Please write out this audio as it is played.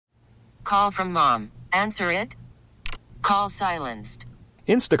Call from mom. Answer it. Call silenced.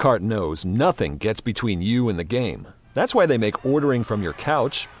 Instacart knows nothing gets between you and the game. That's why they make ordering from your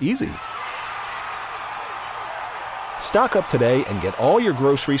couch easy. Stock up today and get all your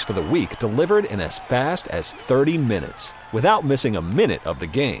groceries for the week delivered in as fast as 30 minutes without missing a minute of the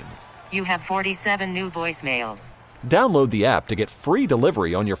game. You have 47 new voicemails. Download the app to get free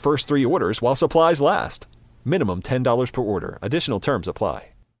delivery on your first 3 orders while supplies last. Minimum $10 per order. Additional terms apply.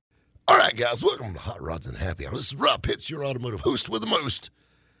 All right, guys, welcome to Hot Rods and Happy Hour. This is Rob Pitts, your automotive host with the most.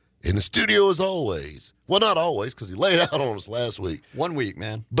 In the studio as always. Well, not always, because he laid out on us last week. 1 week,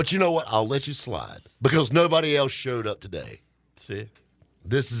 man. But you know what? I'll let you slide because nobody else showed up today. See?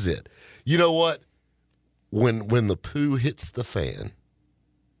 This is it. You know what? When the poo hits the fan,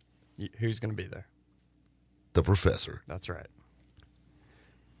 Who's going to be there? the professor. That's right.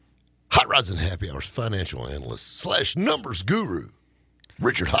 Hot Rods and Happy Hours financial analyst / numbers guru,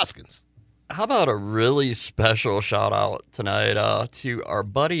 Richard Hoskins. How about a really special shout out tonight to our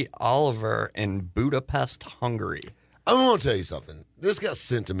buddy Oliver in Budapest, Hungary? I'm going to tell you something. This got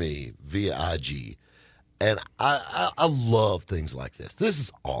sent to me via IG, and I love things like this. This is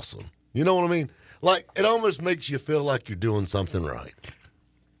awesome. You know what I mean? Like, it almost makes you feel like you're doing something right.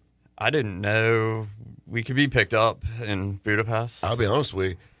 I didn't know we could be picked up in Budapest. I'll be honest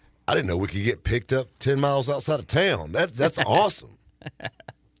with you. I didn't know we could get picked up 10 miles outside of town. That's awesome.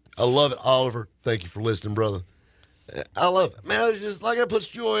 I love it, Oliver. Thank you for listening, brother. I love it. Man, it's just like I put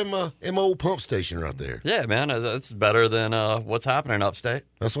joy in my old pump station right there. Yeah, man, that's better than what's happening upstate.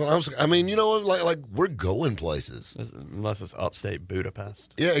 That's what I mean, you know what? Like we're going places. Unless it's upstate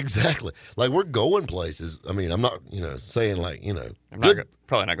Budapest. Yeah, exactly. Like we're going places. I mean, I'm not, saying like, I'm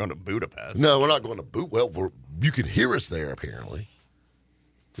probably not going to Budapest. No, we're not going to boot. Well, you can hear us there, apparently.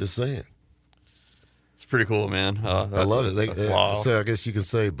 Just saying. It's pretty cool, man. I love it. Wow. So I guess you can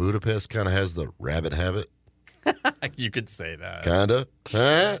say Budapest kind of has the rabbit habit. You could say that. Kind of.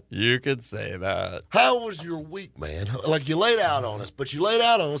 Huh? You could say that. How was your week, man? Like you laid out on us, but you laid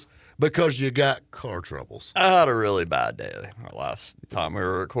out on us because you got car troubles. I had a really bad day last time we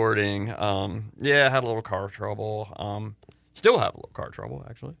were recording. Yeah, I had a little car trouble. Still have a little car trouble,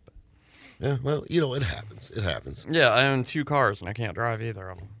 actually. Yeah, well, it happens. It happens. Yeah, I own 2 cars, and I can't drive either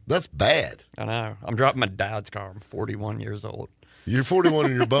of them. That's bad. I know. I'm driving my dad's car. I'm 41 years old. You're 41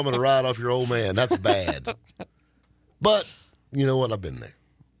 and you're bumming a ride off your old man. That's bad. But you know what? I've been there.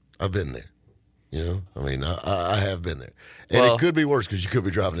 I mean, I have been there. And it could be worse because you could be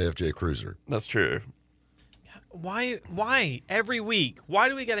driving an FJ Cruiser. That's true. Why? Every week. Why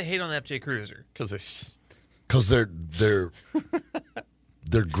do we got to hate on the FJ Cruiser? Because they're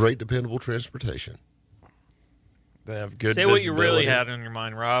great, dependable transportation. They have good Say what you really had on your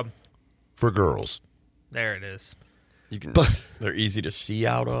mind, Rob. For girls. There it is. They're easy to see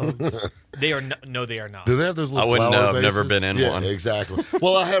out of. They are no, they are not. Do they have those little I wouldn't flower know. I've vases? never been in Yeah, one. Exactly.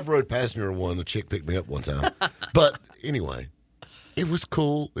 Well, I have rode passenger in one. The chick picked me up one time. But anyway, it was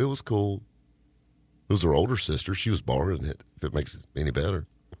cool. It was cool. It was her older sister. She was borrowing it, if it makes it any better.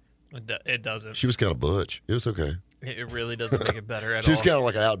 It doesn't. She was kind of butch. It was okay. It really doesn't make it better at all. She was kind of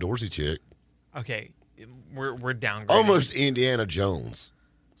like an outdoorsy chick. Okay, we're downgrading. Almost Indiana Jones.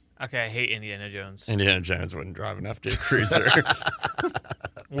 Okay, I hate Indiana Jones. Indiana Jones wouldn't drive an FJ Cruiser.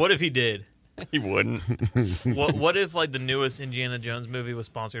 What if he did? He wouldn't. What if like the newest Indiana Jones movie was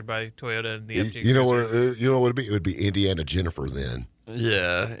sponsored by Toyota and the FJ Cruiser? You know what it'd be? It would be Indiana Jennifer then.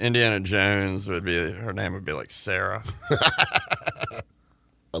 Yeah, Indiana Jones her name would be like Sarah.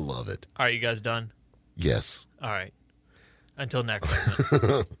 I love it. All right, you guys done? Yes. All right. Until next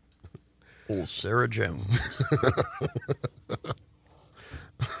segment. Old Sarah Jones.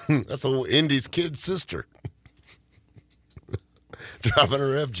 That's old Indy's kid sister. Driving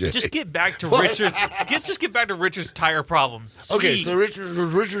her FJ. Just get back to Richard. Just get back to Richard's tire problems. Okay, Jeez. so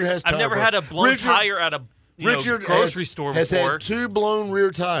Richard has tire I've never had a blown tire at a grocery store has before. had 2 blown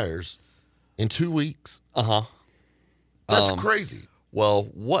rear tires in 2 weeks. Uh-huh. That's crazy. Well,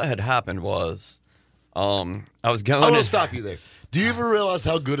 what had happened was I was going I'm going to stop you there. Do you ever realize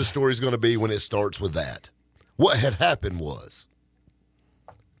how good a story is going to be when it starts with that? What had happened was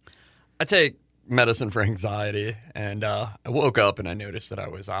I take medicine for anxiety, and I woke up and I noticed that I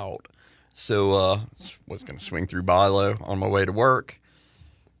was out. So was going to swing through Bilo on my way to work.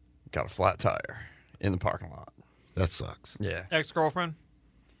 Got a flat tire in the parking lot. That sucks. Yeah. Ex-girlfriend?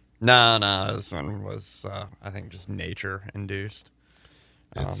 Nah. This one was, I think, just nature-induced.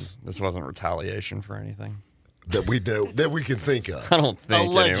 This wasn't retaliation for anything. That we know, that we can think of. I don't think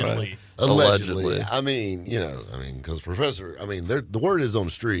Allegedly. Anyway. Allegedly. I mean, because Professor, the word is on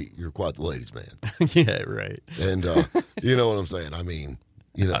the street, you're quite the ladies' man. Yeah, right. And you know what I'm saying? I mean,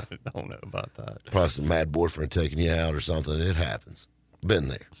 You know, I don't know about that. probably some mad boyfriend taking you out or something. It happens. Been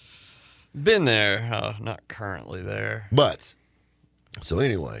there. Been there, not currently there. But so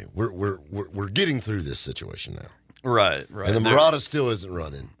anyway, we're getting through this situation now. Right. And the Murata still isn't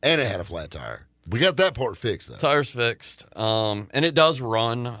running, and it had a flat tire. We got that part fixed though. Tire's fixed, and it does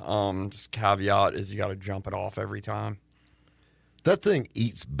run. Just caveat is you got to jump it off every time. That thing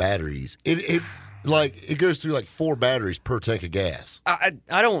eats batteries. It goes through like 4 batteries per tank of gas. I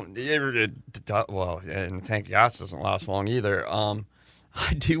don't. Well, and the tank of gas doesn't last long either.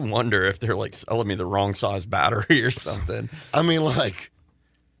 I do wonder if they're like selling me the wrong size battery or something. I mean,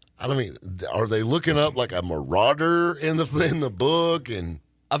 are they looking up like a Marauder in the book? And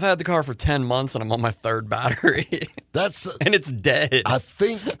I've had the car for 10 months and I'm on my 3rd battery. And it's dead. I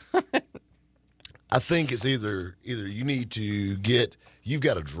think it's either you need to you've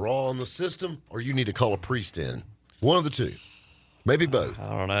got a draw on the system, or you need to call a priest in. One of the two, maybe both. I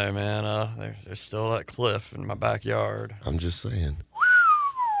don't know, man. There's still that cliff in my backyard. I'm just saying.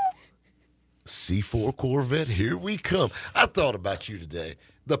 C4 Corvette, here we come. I thought about you today.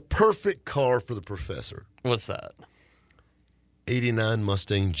 The perfect car for the professor. What's that? 89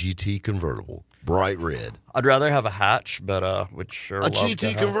 Mustang GT convertible, bright red. I'd rather have a hatch, but would sure A love to GT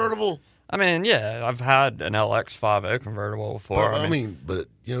have- convertible? I mean, yeah, I've had an LX50 convertible before. But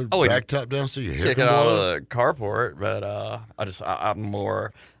wouldn't rack top down so your hair kick can it out blow. of the carport, but I'm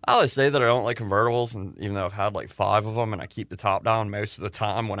more. I always say that I don't like convertibles, and even though I've had like 5 of them, and I keep the top down most of the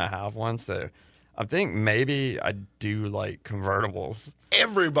time when I have one, so I think maybe I do like convertibles.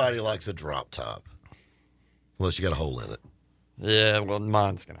 Everybody likes a drop top, unless you got a hole in it. Yeah, well,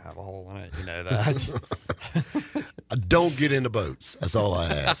 mine's gonna have a hole in it, you know that. Don't get into boats. That's all I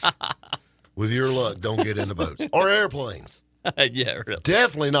ask. With your luck, don't get into boats or airplanes. Yeah, really.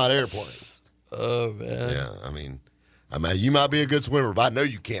 Definitely not airplanes. Oh man. Yeah, I mean, you might be a good swimmer, but I know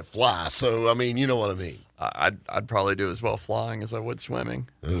you can't fly. So, I mean, you know what I mean. I'd probably do as well flying as I would swimming.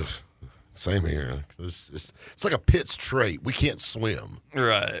 Ugh, same here. It's like a Pitt's trait. We can't swim.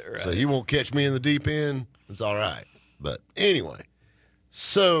 Right. So you won't catch me in the deep end. It's all right. But anyway,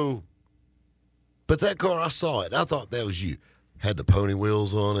 but that car, I saw it, and I thought that was you. Had the pony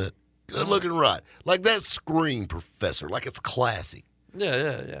wheels on it. Good looking ride. Like that screen, Professor. Like it's classy.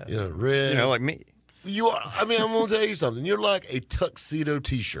 Yeah. You know, red. You know, like me. You are. I mean, I'm going to tell you something. You're like a tuxedo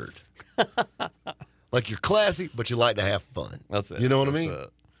T-shirt. Like you're classy, but you like to have fun. That's it. You know what I That's mean? it.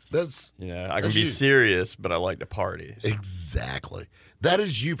 That's I can that's be you. serious, but I like to party. Exactly. That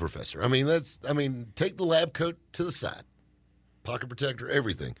is you, Professor. I mean, take the lab coat to the side, pocket protector,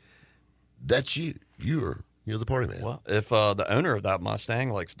 everything. That's you. You're the party man. Well, if the owner of that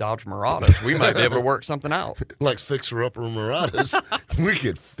Mustang likes Dodge Muratas, we might be able to work something out. Likes fixer upper Muratas. We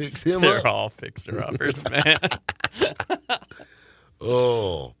could fix him They're up. all fixer-uppers, man.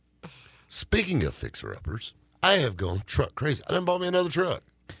 Oh, speaking of fixer uppers, I have gone truck crazy. I done bought me another truck.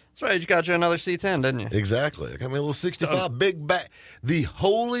 That's right. You got you another C10, didn't you? Exactly. I got me a little 65 big back. The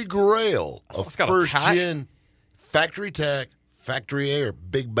holy grail of it's got a first tack? gen factory tack, factory air,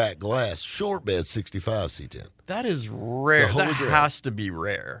 big back glass, short bed 65 C10. That is rare. The Holy That Grail. has to be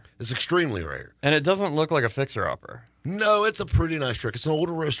rare. It's extremely rare. And it doesn't look like a fixer-upper. No, it's a pretty nice truck. It's an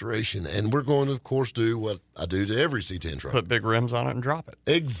older restoration, and we're going to, of course, do what I do to every C10 truck. Put big rims on it and drop it.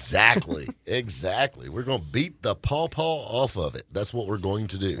 Exactly. Exactly. We're going to beat the pawpaw off of it. That's what we're going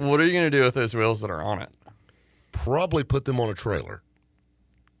to do. What are you going to do with those wheels that are on it? Probably put them on a trailer.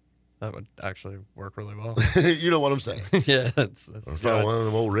 That would actually work really well. You know what I'm saying? Yeah, that's Or good. find one of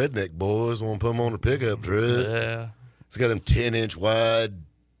them old redneck boys, want to put them on a pickup truck. Yeah. It's got them 10-inch wide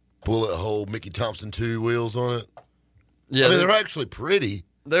bullet hole Mickey Thompson 2 wheels on it. Yeah, I mean, they're actually pretty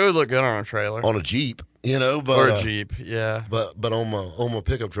they would look good on a trailer. on a Jeep, you know, but or a Jeep, yeah. But on my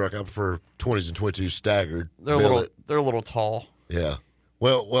pickup truck, I prefer 20s and 22s staggered. They're a little tall. Yeah.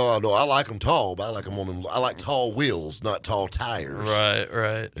 Well, I know I like them tall, but I like them on them. I like tall wheels, not tall tires.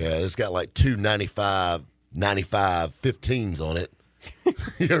 Right. Yeah, it's got like two 95 15s on it.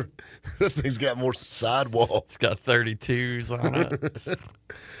 That thing's got more sidewall. It's got 32s on it.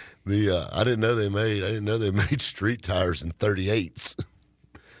 I didn't know they made street tires in 38s.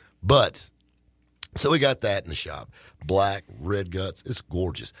 But so we got that in the shop. Black, red guts. It's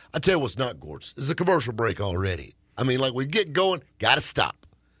gorgeous. I tell you what's not gorgeous. It's a commercial break already. I mean, like we get going, gotta stop.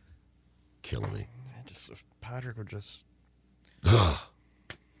 Killing me. If Patrick would just.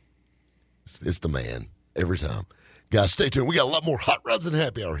 It's the man every time. Guys, stay tuned. We got a lot more Hot Rods and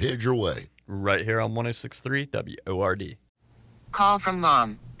Happy Hour headed your way. Right here on 106.3 WORD. Call from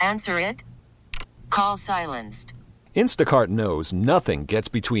mom. Answer it. Call silenced. Instacart knows nothing gets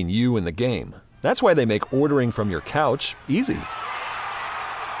between you and the game. That's why they make ordering from your couch easy.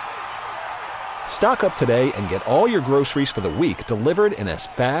 Stock up today and get all your groceries for the week delivered in as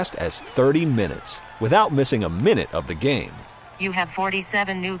fast as 30 minutes without missing a minute of the game. You have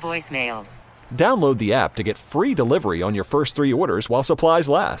 47 new voicemails. Download the app to get free delivery on your first 3 orders while supplies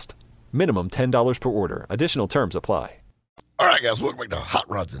last. Minimum $10 per order. Additional terms apply. All right, guys, welcome back to Hot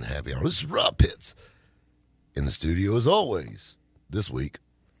Rods and Happy Hour. This is Rob Pitts in the studio as always. This week,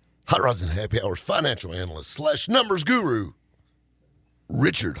 Hot Rods and Happy Hour's financial analyst / numbers guru,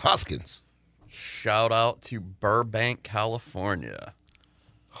 Richard Hoskins. Shout out to Burbank, California.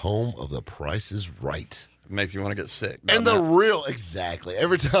 Home of The Price is Right. It makes you want to get sick. And the doesn't it? real, exactly.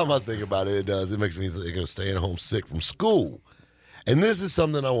 Every time I think about it, it does. It makes me think of staying home sick from school. And this is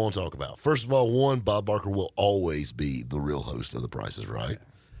something I want to talk about. First of all, one, Bob Barker will always be the real host of The Price is Right.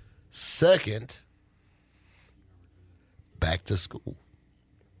 Second, back to school.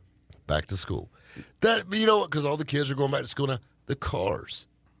 Back to school. That, you know what? Because all the kids are going back to school now. The cars.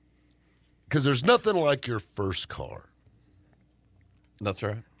 Because there's nothing like your first car. That's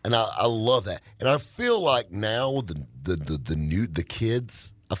right. And I love that. And I feel like now the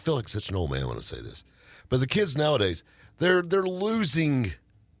kids, I feel like such an old man when I say this, but the kids nowadays, they're losing,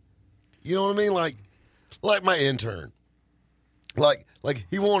 you know what I mean? Like my intern. Like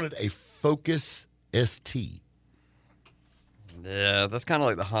he wanted a Focus ST. Yeah, that's kind of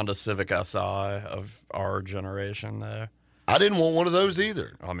like the Honda Civic Si of our generation, though. I didn't want one of those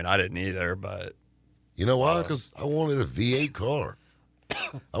either. I mean, I didn't either, but You know why? Because I wanted a V8 car.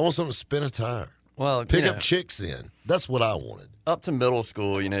 I want something to spin a tire. well, Pick you know, up chicks in. That's what I wanted. up to middle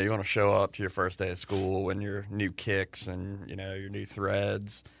school, you know, you want to show up to your first day of school in your new kicks and, you know, your new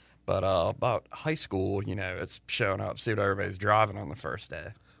threads. But about high school, you know, it's showing up, see what everybody's driving on the first day.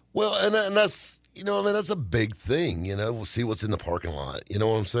 Well, and that's, you know, I mean, that's a big thing, you know. We'll see what's in the parking lot. You know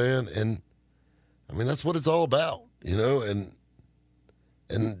what I'm saying? And, I mean, that's what it's all about, you know. And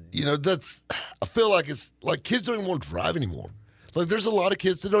you know, that's, I feel like it's, like kids don't even want to drive anymore. Like, there's a lot of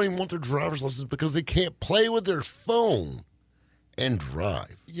kids that don't even want their driver's license because they can't play with their phone and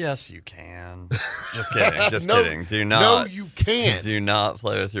drive. Yes, you can. Just kidding. Just No, kidding. Do not. No, you can't. Do not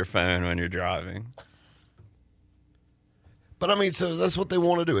play with your phone when you're driving. But, I mean, so that's what they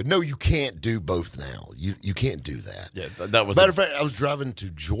want to do. No, you can't do both now. You can't do that. Yeah, that was. Matter of fact, I was driving to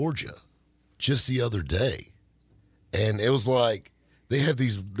Georgia just the other day, and it was like they have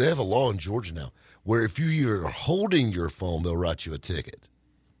a law in Georgia now where if you are holding your phone, they'll write you a ticket.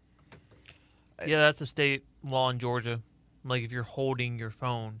 Yeah, that's a state law in Georgia. Like if you're holding your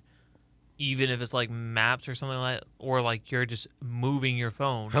phone, even if it's like maps or something like that, or like you're just moving your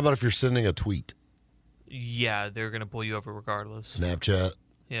phone, How about if you're sending a tweet? yeah, they're going to pull you over regardless. Snapchat,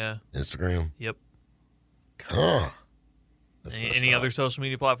 Yeah. Instagram. Yep. Huh. That's Any messed up. other social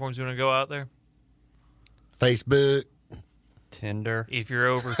media platforms you want to go out there? Facebook. Tinder. If you're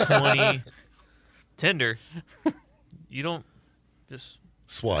over 20, Tinder, you don't just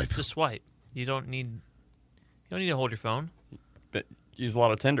Swipe. swipe. You don't need to hold your phone, But you use a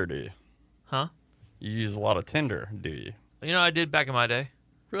lot of Tinder, do you? huh? You use a lot of Tinder, do you? You know, I did back in my day.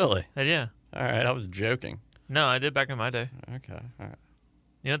 Really? Yeah. All right, I was joking. No, I did back in my day. Okay, all right.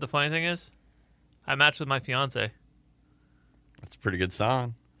 You know what the funny thing is? I matched with my fiance. That's a pretty good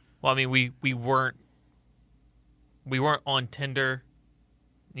sign. Well, I mean, we weren't on Tinder,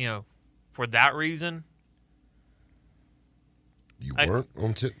 you know, for that reason. You weren't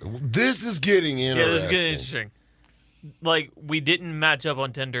on Tinder. This is getting interesting. Yeah, this is getting interesting. Like, we didn't match up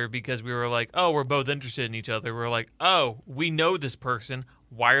on Tinder because we were like, oh, we're both interested in each other. We're like, oh, we know this person.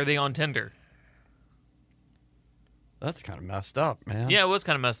 Why are they on Tinder? That's kind of messed up, man. Yeah, it was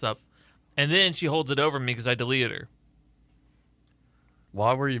kind of messed up. And then she holds it over me because I deleted her.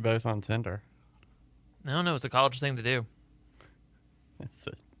 Why were you both on Tinder? I don't know. It's a college thing to do. That's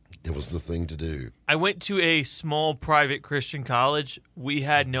it. It was the thing to do. I went to a small private Christian college. We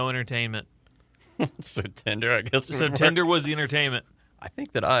had no entertainment. So Tinder, I guess. So would work. Tinder was the entertainment. I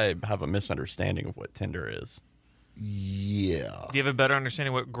think that I have a misunderstanding of what Tinder is. Yeah. Do you have a better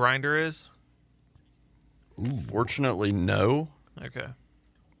understanding what Grindr is? Fortunately, no. Okay.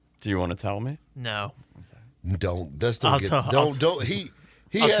 Do you want to tell me? No. Don't. That's don't I'll get. tell- Don't. He.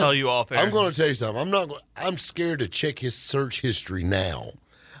 I'll has, tell you off air. I'm going to tell you something. I'm scared to check his search history now.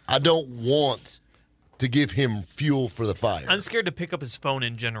 I don't want to give him fuel for the fire. I'm scared to pick up his phone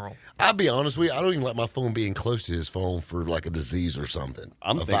in general. I'll be honest with you. I don't even let my phone be in close to his phone for like a disease or something.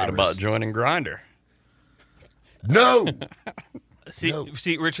 I'm a thinking virus. about joining Grindr. No. See, No.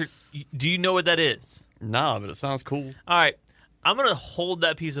 Richard, do you know what that is? Nah, but it sounds cool. All right. I'm going to hold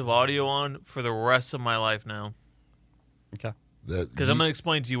that piece of audio on for the rest of my life now Okay. because I'm going to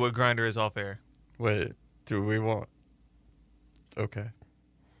explain to you what Grindr is off air. Wait, do we want? Okay.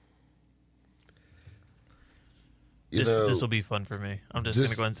 This will be fun for me. I'm just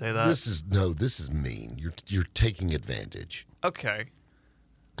gonna go ahead and say that. This is mean. You're taking advantage. Okay.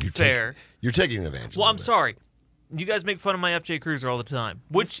 Fair. You're taking advantage. Well, I'm sorry. You guys make fun of my FJ Cruiser all the time,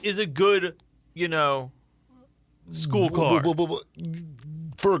 which is a good, school car.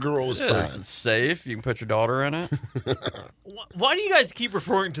 For a girl, it's fine. It's safe. You can put your daughter in it. Why do you guys keep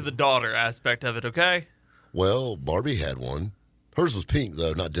referring to the daughter aspect of it, okay? Well, Barbie had one. Hers was pink,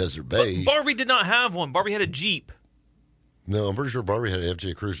 though, not desert beige. But Barbie did not have one. Barbie had a Jeep. No, I'm pretty sure Barbie had an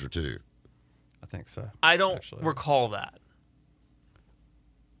FJ Cruiser, too. I think so. I don't recall that.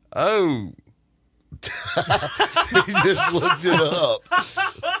 Oh. He just looked it up.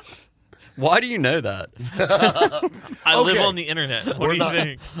 Why do you know that? I live on the internet. What do you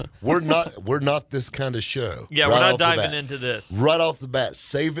think? We're not this kind of show. Yeah, we're not diving into this. Right off the bat,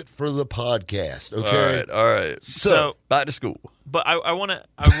 save it for the podcast, okay? All right. So back to school. But I want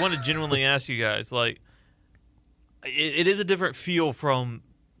to genuinely ask you guys, like, it is a different feel from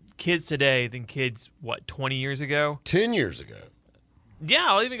kids today than kids, 20 years ago? 10 years ago. Yeah,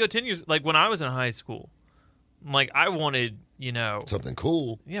 I'll even go 10 years. Like, when I was in high school, like, I wanted, something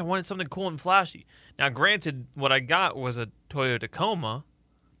cool. Yeah, I wanted something cool and flashy. Now, granted, what I got was a Toyota Tacoma,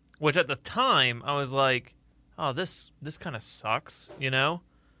 which at the time, I was like, oh, this kind of sucks,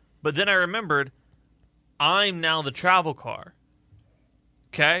 But then I remembered, I'm now the travel car.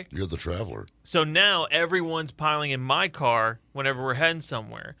 Okay? You're the traveler. So now everyone's piling in my car whenever we're heading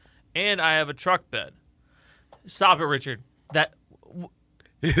somewhere. And I have a truck bed. Stop it, Richard.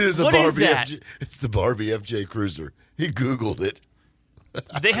 It is a what Barbie. Is that? It's the Barbie FJ Cruiser. He Googled it.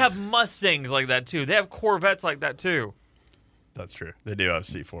 They have Mustangs like that, too. They have Corvettes like that, too. That's true. They do have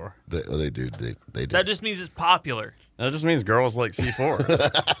C4. They do. They do. That just means it's popular. That just means girls like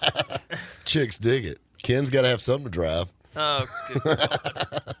C4s. Chicks dig it. Ken's got to have something to drive. Oh, good God.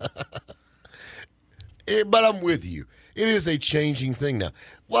 But I'm with you. It is a changing thing now.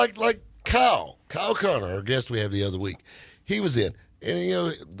 Like Kyle Connor, our guest we had the other week. He was in,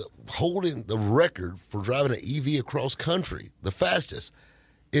 and holding the record for driving an EV across country, the fastest,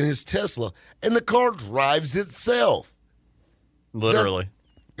 in his Tesla, and the car drives itself. Literally.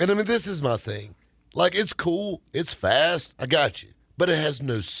 And I mean, this is my thing. Like, it's cool, it's fast, I got you, but it has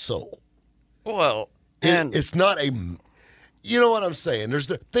no soul. Well, it's not a. You know what I'm saying?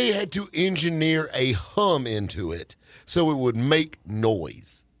 They had to engineer a hum into it so it would make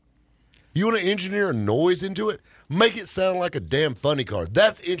noise. You want to engineer a noise into it? Make it sound like a damn funny car.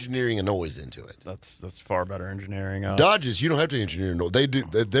 That's engineering a noise into it. That's far better engineering. Dodges, you don't have to engineer noise. They do.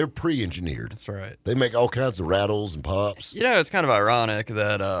 They're pre-engineered. That's right. They make all kinds of rattles and pops. It's kind of ironic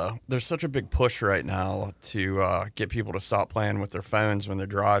that there's such a big push right now to get people to stop playing with their phones when they're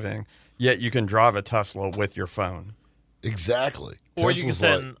driving, yet you can drive a Tesla with your phone. Exactly. Or you can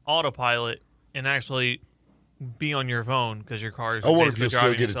set an autopilot and actually be on your phone because your car is. I wonder if you'll still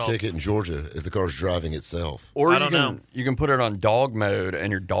get yourself. a ticket in Georgia if the car's driving itself. Or I don't know. You can put it on dog mode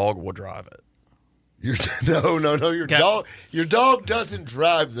and your dog will drive it. Your dog doesn't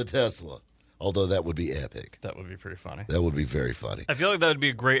drive the Tesla. Although that would be epic. That would be pretty funny. That would be very funny. I feel like that would be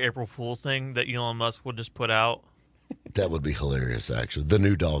a great April Fool's thing that Elon Musk would just put out. That would be hilarious, actually. The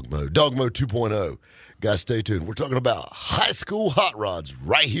new dog mode. Dog mode 2.0. Guys, stay tuned. We're talking about high school hot rods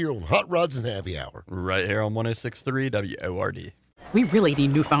right here on Hot Rods and Happy Hour. Right here on 106.3 WORD. We really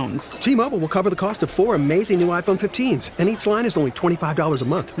need new phones. T-Mobile will cover the cost of 4 amazing new iPhone 15s, and each line is only $25 a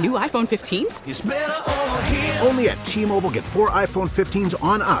month. New iPhone 15s? It's better over here. Only at T-Mobile, get 4 iPhone 15s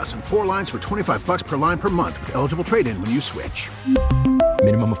on us and 4 lines for $25 per line per month with eligible trade-in when you switch.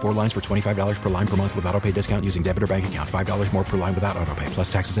 Minimum of 4 lines for $25 per line per month with autopay discount using debit or bank account. $5 more per line without autopay,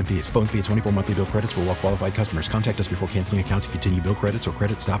 plus taxes and fees. Phone fee at 24 monthly bill credits for well-qualified customers. Contact us before canceling account to continue bill credits or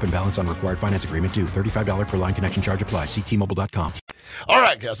credit stop and balance on required finance agreement due. $35 per line connection charge applies. See T-Mobile.com. All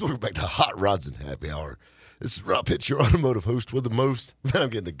right, guys, welcome back to Hot Rods and Happy Hour. This is Rob Pitts, your automotive host with the most. Man, I'm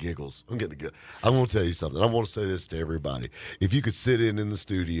getting the giggles. I'm going to tell you something. I want to say this to everybody. If you could sit in the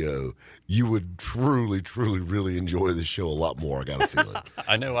studio, you would truly, truly, really enjoy this show a lot more, I got a feeling.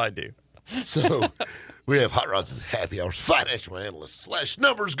 I know I do. So we have Hot Rods and Happy Hours financial analyst /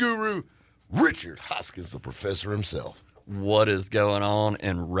 numbers guru, Richard Hoskins, the professor himself. What is going on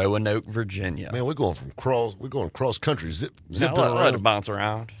in Roanoke, Virginia? Man, we're going cross country, zipping I like to around. bounce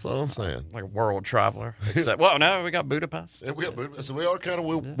around. That's all I'm saying. Like a world traveler. Except, well, no, we got Budapest. And so we are kind of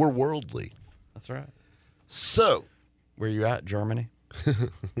we're worldly. That's right. So Where you at, Germany?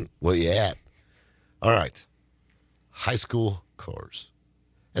 where you at? All right, high school cars,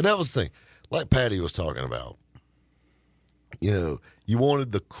 and that was the thing. Like Patty was talking about. You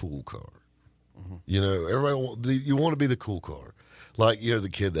wanted the cool car. Everybody you want to be the cool car. Like, the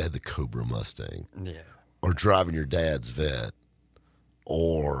kid that had the Cobra Mustang. Yeah. or driving your dad's vet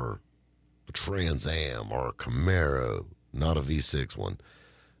or a Trans Am or a Camaro, not a V6 one.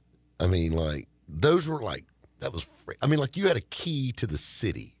 I mean, like, those were like, that was free. I mean, like, you had a key to the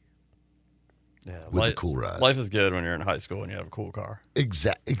city. Yeah, with a cool ride. Life is good when you're in high school and you have a cool car.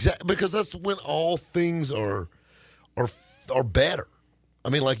 Exactly, because that's when all things are better. I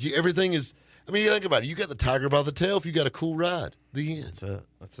mean, like, everything is. I mean, you think about it. You got the tiger by the tail if you got a cool ride. The end.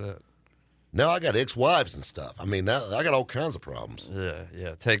 That's it. Now I got ex-wives and stuff. I mean, now I got all kinds of problems.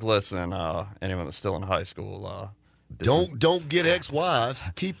 Yeah. Take listen, anyone that's still in high school. Don't get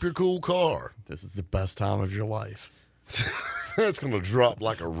ex-wives. Keep your cool car. This is the best time of your life. That's going to drop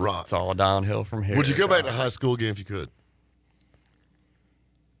like a rock. It's all downhill from here. Would you go back to high school again if you could?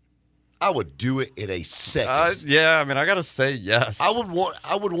 I would do it in a second. Yeah, I mean, I got to say yes. I would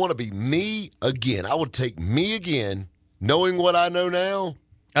want to be me again. I would take me again, knowing what I know now.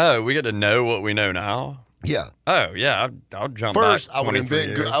 Oh, we get to know what we know now? Yeah. Oh, yeah, I'll jump First, back I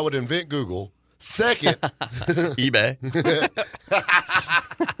would invent Google. Second, eBay.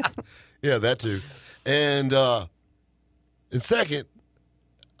 Yeah, that too. And second,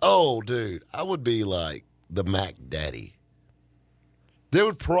 oh, dude, I would be like the Mac Daddy. There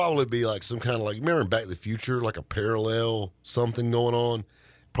would probably be like some kind of like, remember in Back to the Future, like a parallel something going on,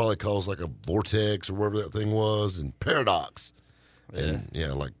 probably caused like a vortex or whatever that thing was, and paradox. Yeah.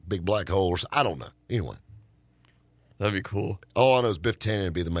 And like big black holes. I don't know. Anyway. That'd be cool. All I know is Biff Tannen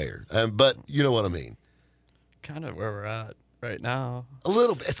would be the mayor. But you know what I mean. Kind of where we're at right now. A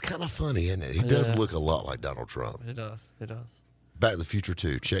little bit. It's kind of funny, isn't it? He does look a lot like Donald Trump. He does. Back to the Future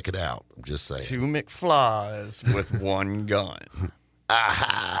 2. Check it out. I'm just saying. 2 McFlys with one gun.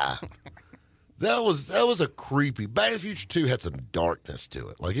 Aha! That was a creepy. Back to the Future 2 had some darkness to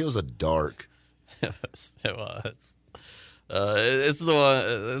it. Like, it was a dark. It was. It's the one.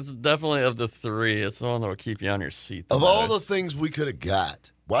 It's definitely of the three. It's the one that will keep you on your seat. Of all the things we could have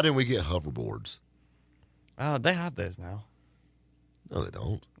got, why didn't we get hoverboards? They have those now. No, they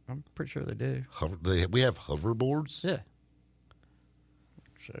don't. I'm pretty sure they do. We have hoverboards. Yeah.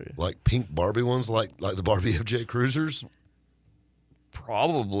 Show you. Like pink Barbie ones, like the Barbie FJ Cruisers.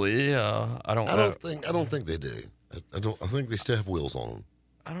 Probably. I don't think they do. I think they still have wheels on them.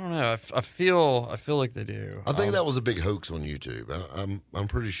 I don't know. I feel like they do. I think that was a big hoax on YouTube. I'm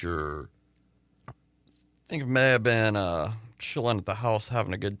pretty sure. I think it may have been chilling at the house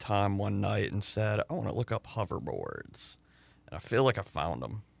having a good time one night and said, I want to look up hoverboards. And I feel like I found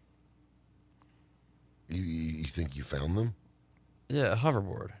them. You think you found them? Yeah,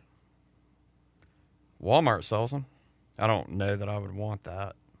 hoverboard. Walmart sells them. I don't know that I would want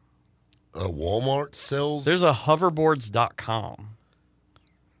that. Walmart sells? There's a hoverboards.com.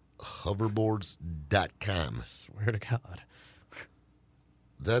 Hoverboards.com. I swear to God.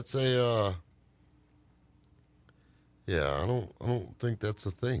 That's a yeah, I don't think that's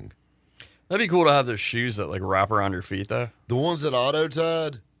a thing. That'd be cool to have those shoes that like wrap around your feet though. The ones that Auto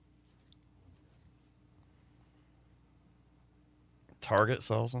tied? Target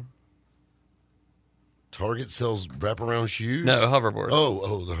sells them. Target sells wraparound shoes? No, hoverboards.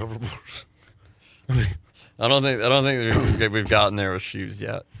 Oh, the hoverboards. I don't think we've gotten there with shoes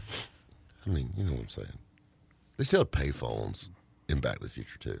yet. I mean, you know what I'm saying. They still had payphones in Back to the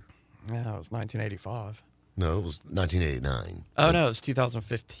Future too. Yeah, it was 1985. No, it was 1989. Oh no, it was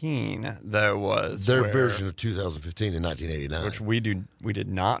 2015. There was their version of 2015 in 1989, which we did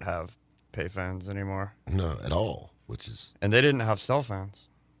not have payphones anymore. No, at all. And they didn't have cell phones.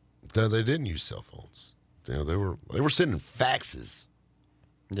 No, they didn't use cell phones. You know, they were sending faxes.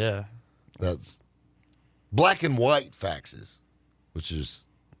 Yeah, that's black and white faxes, which is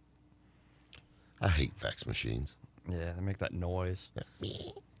I hate fax machines. Yeah, they make that noise. I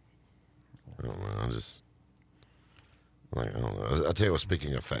don't know. I don't know. I'll tell you what,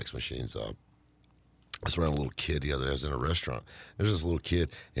 speaking of fax machines, I was around a little kid the other day. I was in a restaurant. There's this little kid,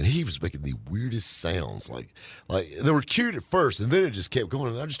 and he was making the weirdest sounds. Like they were cute at first, and then it just kept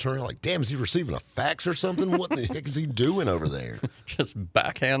going. And I just turned around like, damn, is he receiving a fax or something? What the heck is he doing over there? Just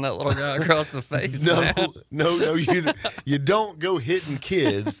backhand that little guy across the face. No, you don't go hitting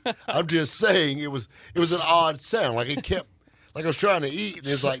kids. I'm just saying it was an odd sound. Like it kept. Like I was trying to eat, and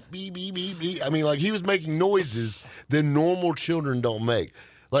it's like beep, beep, beep, beep. I mean, like he was making noises that normal children don't make.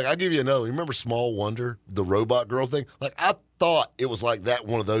 Like, I'll give you another. Remember Small Wonder, the robot girl thing? Like, I thought it was like that,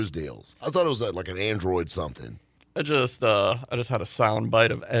 one of those deals. I thought it was like an android something. I just had a sound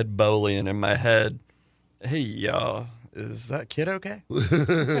bite of Ed Bolian in my head. Hey, is that kid okay?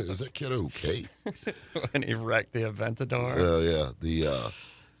 Is that kid okay? When he wrecked the Aventador. Yeah.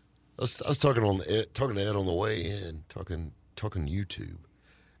 I was talking to Ed on the way in, talking YouTube,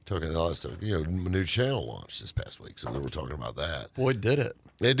 talking all that stuff. You know, my new channel launched this past week, so we were talking about that. Boy, did it.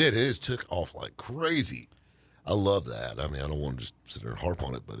 It did. It just took off like crazy. I love that. I mean, I don't want to just sit there and harp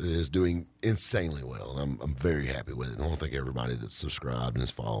on it, but it is doing insanely well, and I'm very happy with it. And I want to thank everybody that's subscribed and is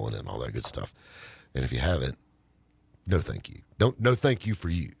following it and all that good stuff. And if you haven't, no thank you. No thank you for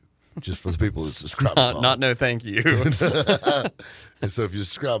you. Just for the people that subscribe and follow. Not no thank you. And so if you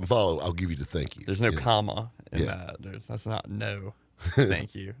subscribe and follow, I'll give you the thank you. There's no comma in that. That's not no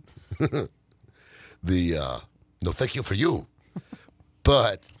thank you. No thank you for you.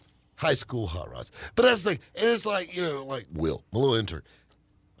 But high school hot rods. But that's the thing. And it's like, you know, like Will, my little intern.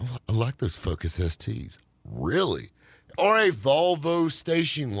 I like those Focus STs. Really? Or a Volvo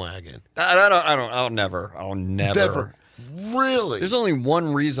station wagon. I'll never. Never. Really? There's only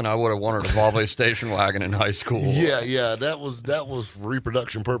one reason I would have wanted a Volvo station wagon in high school. Yeah. That was for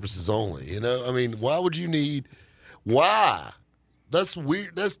reproduction purposes only. You know, I mean, why would you need? Why? That's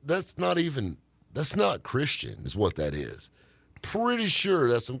weird. That's not Christian. Is what that is. Pretty sure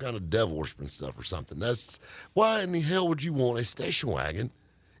that's some kind of devil worshiping stuff or something. That's why in the hell would you want a station wagon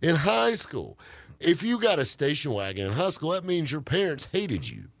in high school? If you got a station wagon in high school, that means your parents hated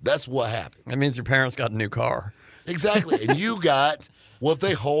you. That's what happened. That means your parents got a new car. Exactly. And you got what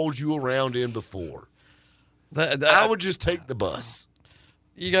they hauled you around in before. I would just take the bus.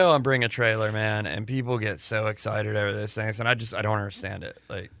 You go and bring a trailer, man, and people get so excited over those things, and I don't understand it.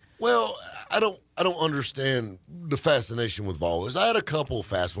 Like, well, I don't understand the fascination with Volvos. I had a couple of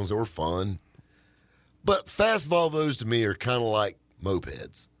fast ones that were fun, but fast Volvos to me are kind of like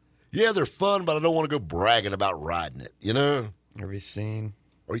mopeds. Yeah, they're fun, but I don't want to go bragging about riding it, you know? Or be seen.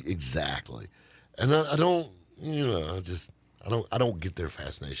 Exactly. And I don't, you know, I don't get their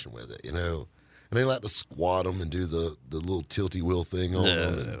fascination with it, you know? And they like to squat them and do the little tilty wheel thing on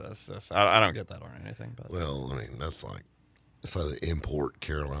them. Yeah, that's just, I don't get that on anything. But. Well, I mean, it's like the import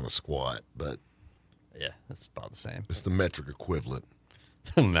Carolina squat, but. Yeah, it's about the same. It's the metric equivalent.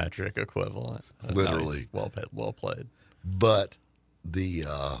 The metric equivalent. Literally. Nice. Well played. But the,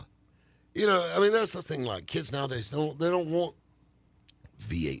 you know, I mean, that's the thing. Like kids nowadays, they don't want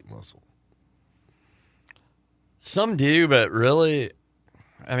V8 muscle. Some do, but really,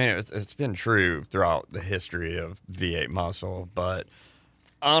 I mean, it's been true throughout the history of V8 muscle. But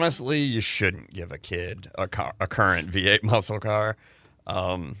honestly, you shouldn't give a kid a current V8 muscle car.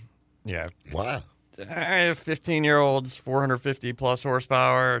 Yeah. Why? 15-year-olds, 450 plus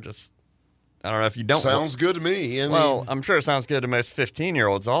horsepower. Just, I don't know if you don't. Sounds good to me. Well, I'm sure it sounds good to most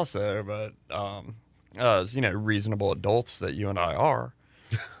 15-year-olds also, but as you know, reasonable adults that you and I are.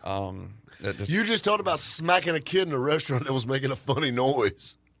 You just talked about smacking a kid in a restaurant that was making a funny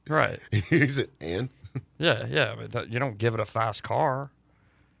noise. Right. He said, and? Yeah, but you don't give it a fast car.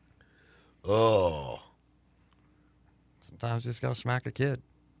 Oh. Sometimes you just got to smack a kid.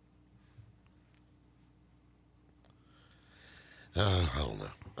 I don't know.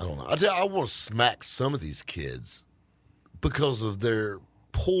 I want to smack some of these kids because of their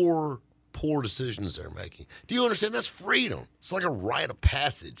poor decisions they're making. Do you understand? That's freedom. It's like a rite of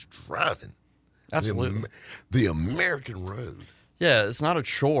passage driving. Absolutely. The American road. Yeah, it's not a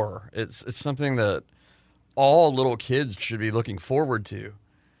chore. It's something that all little kids should be looking forward to.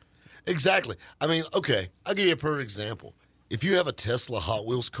 Exactly. I mean, okay, I'll give you a perfect example. If you have a Tesla Hot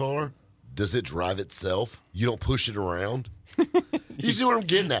Wheels car, does it drive itself? You don't push it around? You see what I'm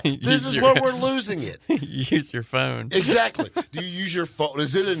getting at? This is where we're losing it. Use your phone. Exactly. Do you use your phone?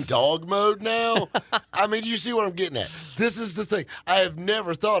 Is it in dog mode now? I mean, you see what I'm getting at? This is the thing. I have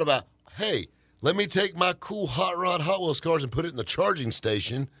never thought about, hey, let me take my cool Hot Rod Hot Wheels cars and put it in the charging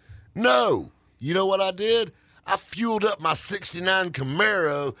station. No. You know what I did? I fueled up my 69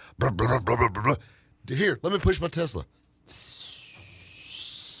 Camaro. Blah, blah, blah, blah, blah, blah. Here, let me push my Tesla.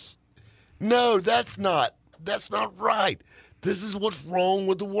 No, that's not right. This is what's wrong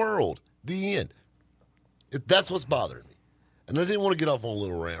with the world. The end. That's what's bothering me. And I didn't want to get off on a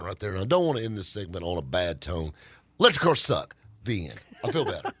little rant right there. And I don't want to end this segment on a bad tone. Electric cars suck. The end. I feel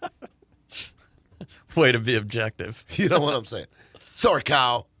better. Way to be objective. You know what I'm saying? Sorry,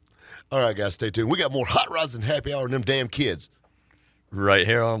 Kyle. All right, guys, stay tuned. We got more Hot Rods and Happy Hour and them damn kids. Right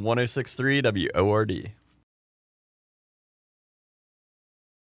here on 106.3 WORD.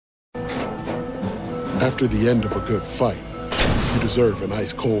 After the end of a good fight, you deserve an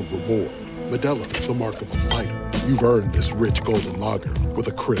ice-cold reward. Modelo is the mark of a fighter. You've earned this rich golden lager with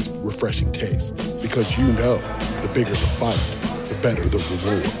a crisp, refreshing taste. Because you know, the bigger the fight, the better the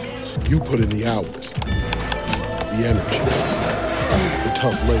reward. You put in the hours, the energy, the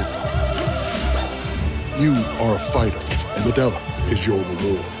tough labor. You are a fighter, and Modelo is your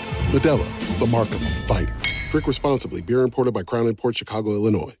reward. Modelo, the mark of a fighter. Drink responsibly. Beer imported by Crown Imports, Chicago,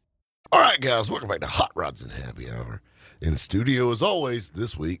 Illinois. All right, guys, welcome back to Hot Rods and Happy Hour. In the studio, as always,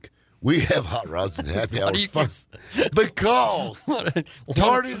 this week, we have Hot Rods and Happy Hour fun because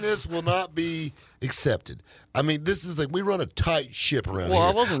tardiness will not be accepted. I mean, this is we run a tight ship around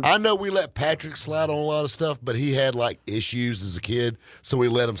here. I know we let Patrick slide on a lot of stuff, but he had issues as a kid, so we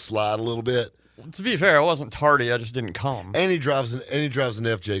let him slide a little bit. To be fair, I wasn't tardy. I just didn't come. And he drives an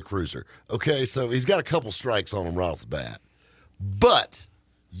FJ Cruiser. Okay, so he's got a couple strikes on him right off the bat. But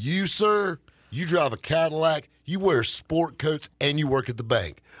you, sir, you drive a Cadillac, you wear sport coats, and you work at the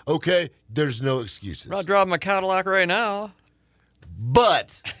bank. Okay? There's no excuses. I'm not driving my Cadillac right now.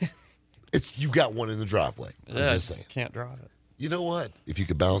 But you got one in the driveway. Yeah, I just can't drive it. You know what? If you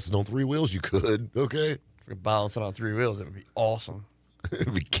could balance it on 3 wheels, you could. Okay? If we could balance it on 3 wheels, it would be awesome. It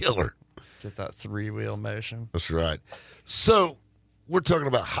would be killer. Get that 3-wheel motion. That's right. So, we're talking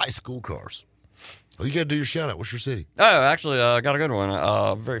about high school cars. Oh, you got to do your shout out. What's your city? Oh, actually, I got a good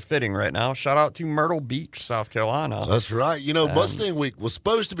one. Very fitting right now. Shout out to Myrtle Beach, South Carolina. That's right. You know, Mustang Week was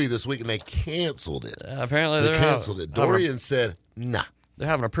supposed to be this week, and they canceled it. Apparently, they canceled it. Dorian said, nah. They're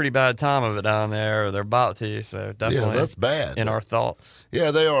having a pretty bad time of it down there, or they're about to, so definitely that's bad. In our thoughts.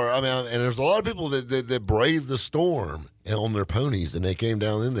 Yeah, they are. I mean, and there's a lot of people that braved the storm on their ponies, and they came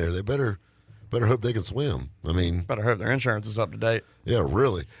down in there. They better hope they can swim. I mean, better hope their insurance is up to date. Yeah,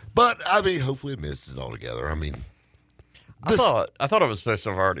 really. But I mean, hopefully it misses it altogether. I mean, I thought it was supposed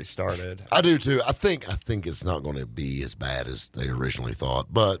to have already started. I do too. I think it's not going to be as bad as they originally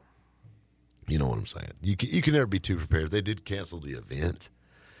thought. But you know what I'm saying. You can never be too prepared. They did cancel the event,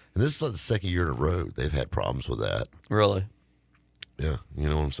 and this is the second year in a row they've had problems with that. Really? Yeah. You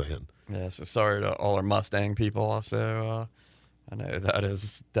know what I'm saying. Yeah. So sorry to all our Mustang people. So. I know that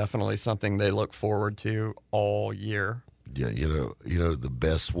is definitely something they look forward to all year. Yeah, you know the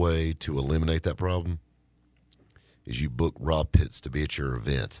best way to eliminate that problem is you book Rob Pitts to be at your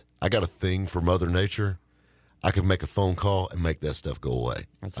event. I got a thing for Mother Nature. I can make a phone call and make that stuff go away.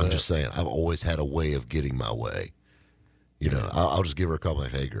 I'm just saying, I've always had a way of getting my way. You know, I'll just give her a call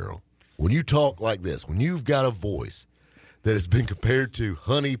like, hey, girl, when you talk like this, when you've got a voice that has been compared to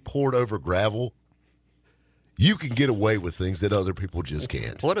honey poured over gravel, you can get away with things that other people just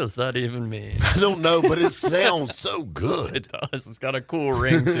can't. What does that even mean? I don't know, but it sounds so good. It does. It's got a cool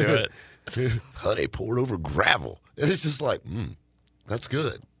ring to it. Honey poured over gravel. And it's just like, that's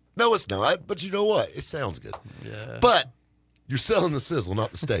good. No, it's not. But you know what? It sounds good. Yeah. But you're selling the sizzle, not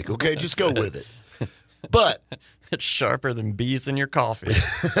the steak, okay? Just go with it. But it's sharper than bees in your coffee.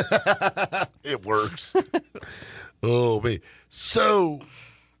 It works. Oh, man. So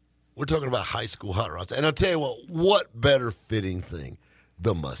we're talking about high school hot rods. And I'll tell you what better fitting thing?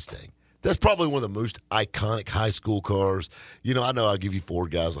 The Mustang. That's probably one of the most iconic high school cars. You know I'll give you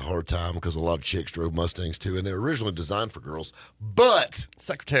Ford guys a hard time because a lot of chicks drove Mustangs too, and they were originally designed for girls. But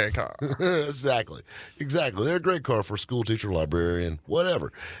secretary car. Exactly. They're a great car for a school teacher, librarian,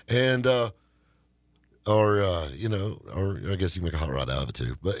 whatever. And or I guess you can make a hot rod out of it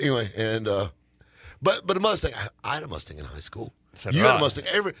too. But anyway, and but a Mustang. I had a Mustang in high school. You had a Mustang.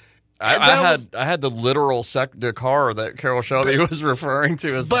 I had the literal the car that Carol Shelby was referring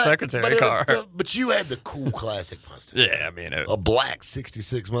to as the secretary car. But you had the cool classic Mustang. Yeah, I mean a black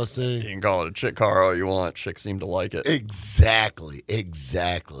 '66 Mustang. You can call it a chick car all you want. Chicks seem to like it. Exactly.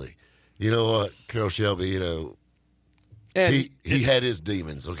 You know what, Carol Shelby? And he had his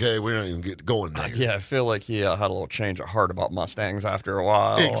demons. Okay, we're not even going there. Yeah, I feel like he had a little change of heart about Mustangs after a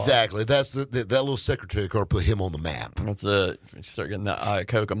while. Exactly. That's that little secretary car put him on the map. That's it. You start getting that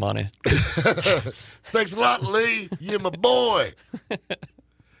Iacocca money. Thanks a lot, Lee. You're my boy.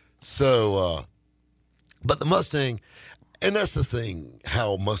 So, but the Mustang, and that's the thing,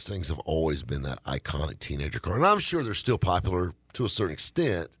 how Mustangs have always been that iconic teenager car. And I'm sure they're still popular to a certain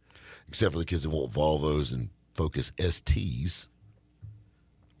extent, except for the kids that want Volvos and Focus STs.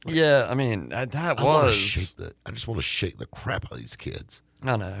 Yeah, I mean, I just want to shake the crap out of these kids.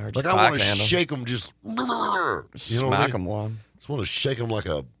 I know. Like I want to shake them, just smack them one. Just want to shake them like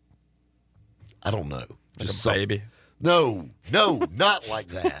I don't know, just a baby. No, not like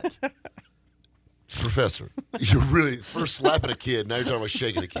that. Professor, you're really first slapping a kid, now you're talking about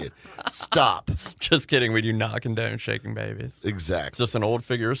shaking a kid. Stop. Just kidding. We do not condone shaking babies. Exactly. It's just an old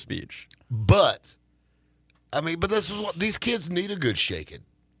figure of speech. But this is what these kids need, a good shaking.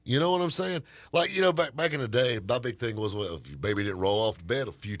 You know what I'm saying? Like, back in the day, my big thing was, if your baby didn't roll off the bed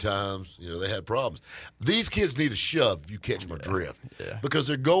a few times, they had problems. These kids need a shove, if you catch my drift. Yeah. Because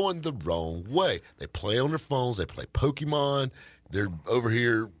they're going the wrong way. They play on their phones. They play Pokemon. They're over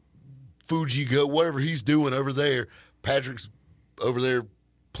here, Fuji Go, whatever he's doing over there. Patrick's over there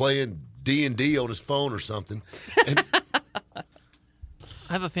playing D&D on his phone or something. And I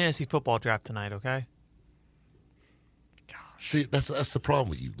have a fantasy football draft tonight, okay? see, that's the problem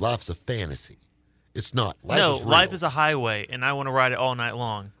with you. Life's a fantasy. It's not. Life is a highway, and I want to ride it all night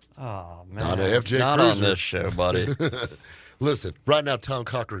long. Oh, man. Not a FJ Not Cruiser. on this show, buddy. Listen, right now Tom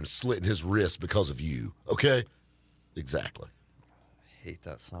Cochran's slitting his wrist because of you, okay? Exactly. I hate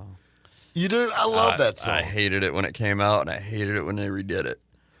that song. You do? I love that song. I hated it when it came out, and I hated it when they redid it.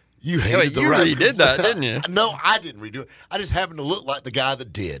 You hated Wait, the you Rascal redid that, Flatts. didn't you? No, I didn't redo it. I just happened to look like the guy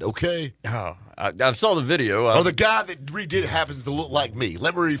that did, okay? Oh, I saw the video. Or the guy that redid it happens to look like me.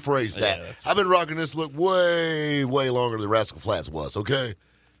 Let me rephrase that. Yeah, that's- I've been rocking this look way, way longer than Rascal Flatts was, okay?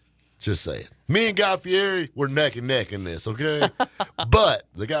 Just saying. Me and Guy Fieri, we're neck and neck in this, okay? But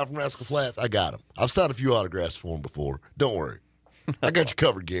the guy from Rascal Flatts, I got him. I've signed a few autographs for him before. Don't worry. I got you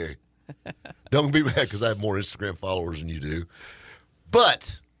covered, Gary. Don't be mad because I have more Instagram followers than you do.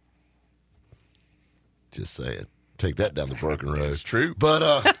 But, just saying. Take that down the broken road. It's true.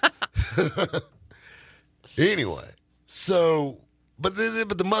 But, anyway. So, but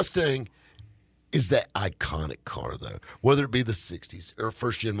the Mustang is that iconic car, though. Whether it be the 60s or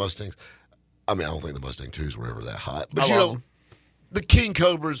first-gen Mustangs. I mean, I don't think the Mustang 2s were ever that hot. But, you know, the King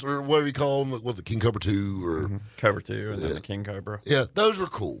Cobras, or whatever you call them, the King Cobra 2 or Cobra 2 and then the King Cobra. yeah, those were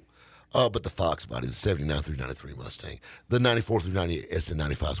cool. But the Fox body, the 79 through 93 Mustang, the 94 through 98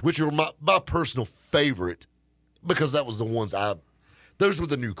 SN95s, which are my personal favorite because that was the ones those were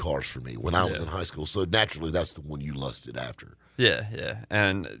the new cars for me when I was in high school. So naturally, that's the one you lusted after. Yeah, yeah.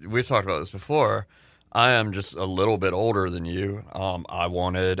 And we've talked about this before. I am just a little bit older than you. I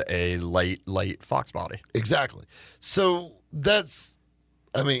wanted a late Fox body. Exactly. So that's,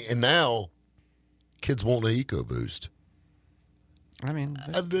 I mean, and now kids want an EcoBoost. I mean,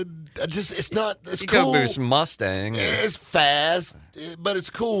 it's not, it's cool. EcoBoost Mustang. It's fast, but it's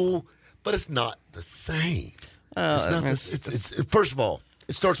cool, but it's not the same. It's not it's first of all,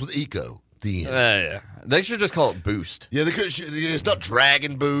 it starts with eco. The end. Yeah. They should just call it Boost. Yeah, they could. It's not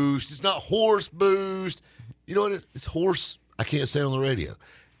Dragon Boost. It's not Horse Boost. You know what? It's Horse. I can't say it on the radio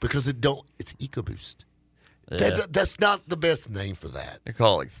because it's EcoBoost. Yeah. That's not the best name for that. They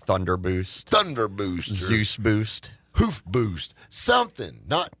call it like Thunder Boost, Thunder Boost, Zeus Boost, Hoof Boost, something.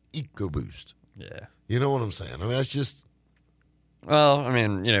 Not EcoBoost. Yeah. You know what I'm saying? I mean, that's just. Well, I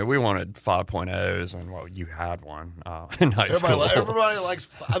mean, you know, we wanted 5.0s, and well, you had one in high school. Everybody likes.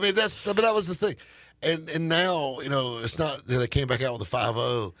 I mean, but that was the thing, and now you know it's not. They came back out with the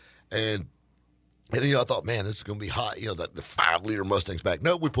 5.0, and you know I thought, man, this is going to be hot. You know, the 5-liter Mustang's back.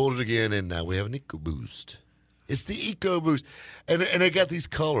 No, we pulled it again, and now we have an EcoBoost. It's the EcoBoost, and they got these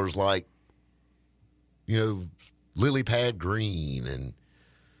colors like, you know, lily pad green, and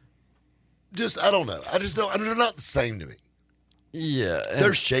just I don't know. I just don't. They're not the same to me. Yeah,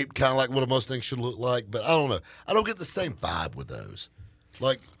 they're shaped kind of like what a Mustang should look like, but I don't know. I don't get the same vibe with those.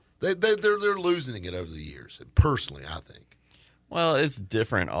 Like they're losing it over the years. And personally, I think. Well, it's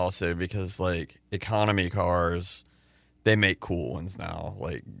different also because like economy cars, they make cool ones now.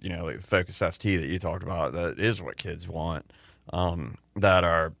 Like you know, like the Focus ST that you talked about, that is what kids want. That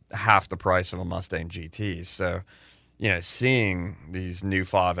are half the price of a Mustang GT. So. You know, seeing these new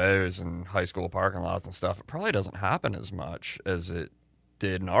 5.0s in high school parking lots and stuff, it probably doesn't happen as much as it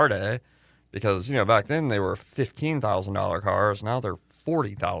did in our day because, you know, back then they were $15,000 cars. Now they're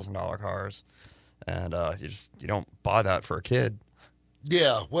 $40,000 cars. And you don't buy that for a kid.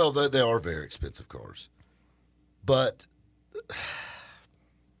 Yeah, well, they are very expensive cars. But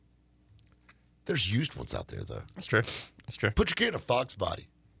there's used ones out there, though. That's true. That's true. Put your kid in a Fox body.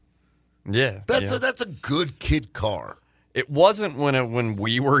 Yeah, that's a good kid car. It wasn't when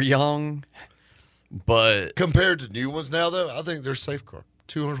we were young, but compared to new ones now, though, I think they're safe car.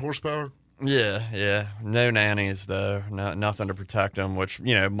 200 horsepower. Yeah. No nannies though. Nothing to protect them, which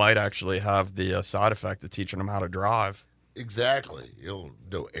you know might actually have the side effect of teaching them how to drive. Exactly.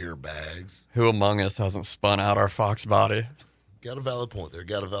 No airbags. Who among us hasn't spun out our Fox body? Got a valid point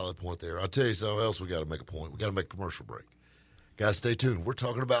there. I'll tell you something else. We got to make a point. We got to make a commercial break. Guys, stay tuned. We're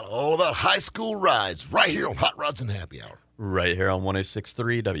talking all about high school rides right here on Hot Rods and Happy Hour. Right here on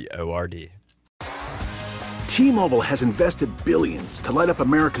 106.3 WORD. T-Mobile has invested billions to light up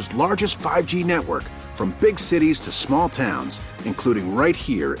America's largest 5G network from big cities to small towns, including right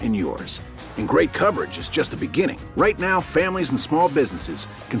here in yours. And great coverage is just the beginning. Right now, families and small businesses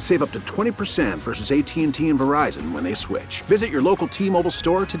can save up to 20% versus AT&T and Verizon when they switch. Visit your local T-Mobile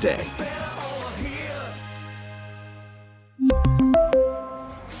store today.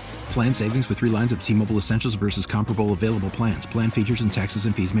 Plan savings with 3 lines of T-Mobile Essentials versus comparable available plans. Plan features and taxes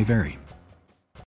and fees may vary.